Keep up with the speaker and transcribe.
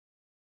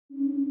Yeah,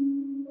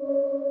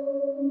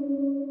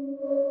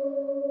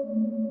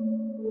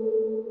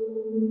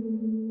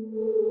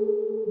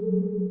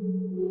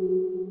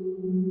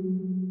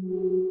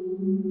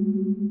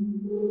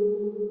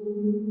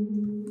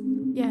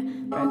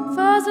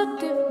 breakfast at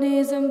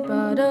Tiffany's and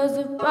bottles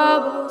of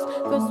bubbles.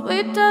 Cause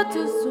we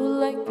tattoos who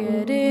like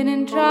getting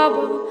in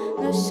trouble.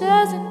 No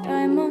shares and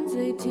diamonds,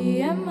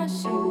 ATM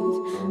machines.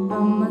 Buy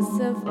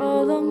myself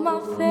all of my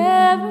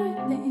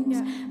favorite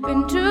things.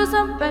 Been through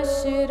some bad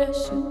shit, I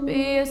should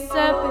be a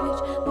savage.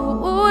 Who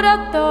would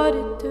have thought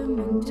it turned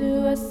me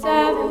into a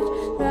savage?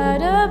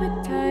 Rather be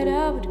tied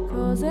up with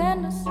calls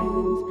and the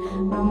strings.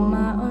 Run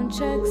my own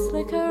checks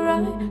like I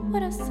write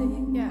what I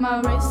sing. My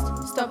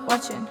wrist, stop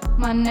watching.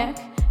 My neck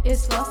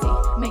is flossy.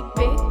 Make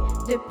big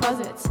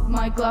deposits.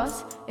 My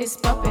gloss is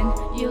popping.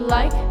 You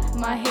like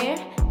my hair?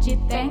 Gee,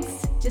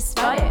 thanks. Just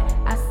spot it.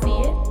 I see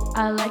it.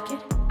 I like it.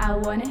 I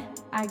want it.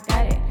 I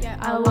got it.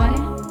 I want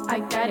it. I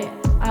got it.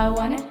 I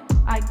want it.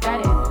 I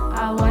got it.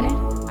 I want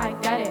it. I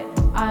got it.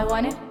 I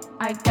want it.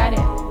 I got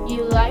it.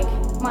 You like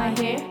my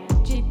hair?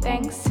 Gee,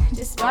 thanks.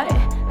 Just spot it.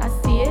 I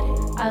see it.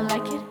 I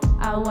like it.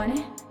 I want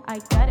it. I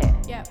got it.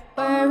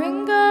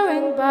 Wearing a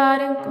ring,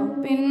 but it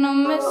gon' be no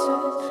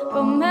mistress.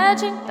 But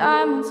magic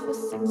diamonds for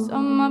 6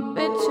 on my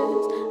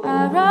bitches.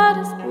 I'd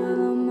rather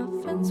spoil all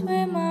my friends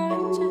with my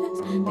riches.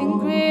 Then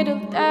greed'll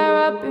tear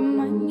up in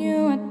my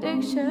new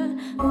addiction.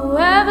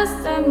 Whoever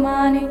said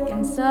money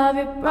can solve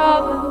your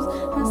problems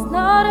must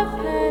not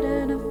have had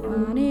enough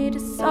money to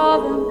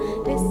solve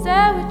them. They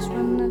say which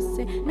one I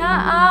say, now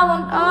I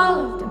want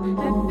all of them.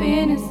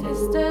 Happiness,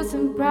 sisters,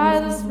 and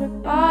priceless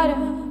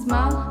rebuttal.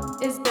 Smile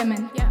is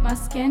dimming, my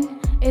skin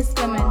is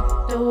glimmering.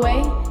 The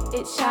way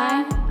it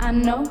shine, I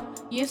know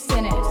you've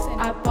seen it.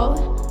 I bought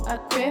a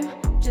crib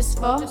just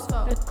for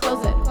the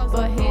closet,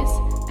 for his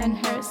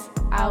and hers.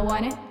 I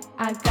want it,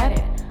 I got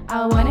it.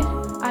 I want it,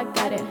 I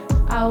got it.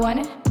 I want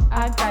it,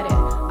 I got it.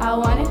 I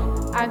want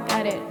it, I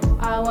got it.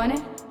 I want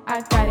it,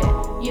 I got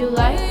it. You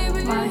like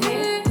my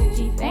hair?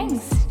 Gee,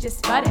 thanks, just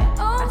spot it.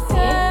 I see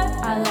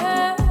it, I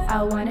like it.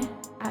 I want it,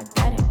 I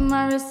got it.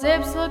 My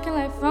receipts looking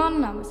like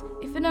phone numbers.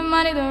 If it the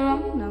money, the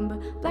wrong number.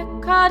 Black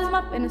card is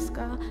my business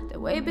card. The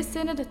way be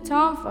sending the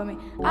tone for me.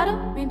 I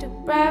don't mean to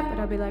brag, but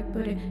I'll be like,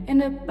 put it in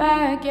the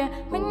bag, yeah.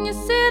 When you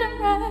see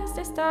them rest,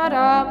 they start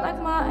up like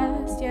my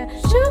ass, yeah.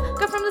 Shoot,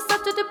 go from the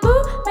south to the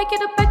boot. Make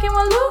it up back in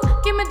one loop.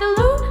 Give me the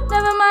loot.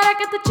 Never mind, I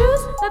got the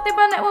juice. Nothing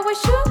but net when we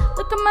shoot.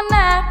 Look at my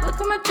neck, look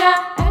at my jaw.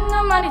 Ain't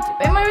no money to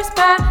pay my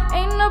respect.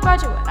 Ain't no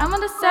budget when I'm on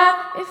the side.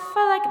 If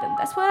I like it, then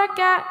that's what I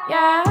got,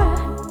 yeah.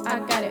 I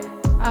got it.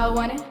 I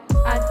want it.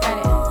 I got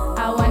it.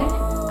 I want it.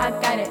 I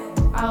got it,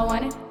 I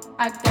want it,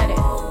 I got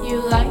it.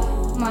 You like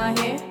my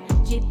hair?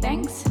 Gee,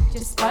 thanks,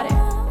 just spot it.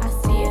 I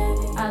see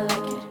it, I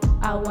like it,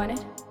 I want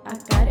it, I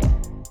got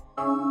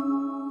it.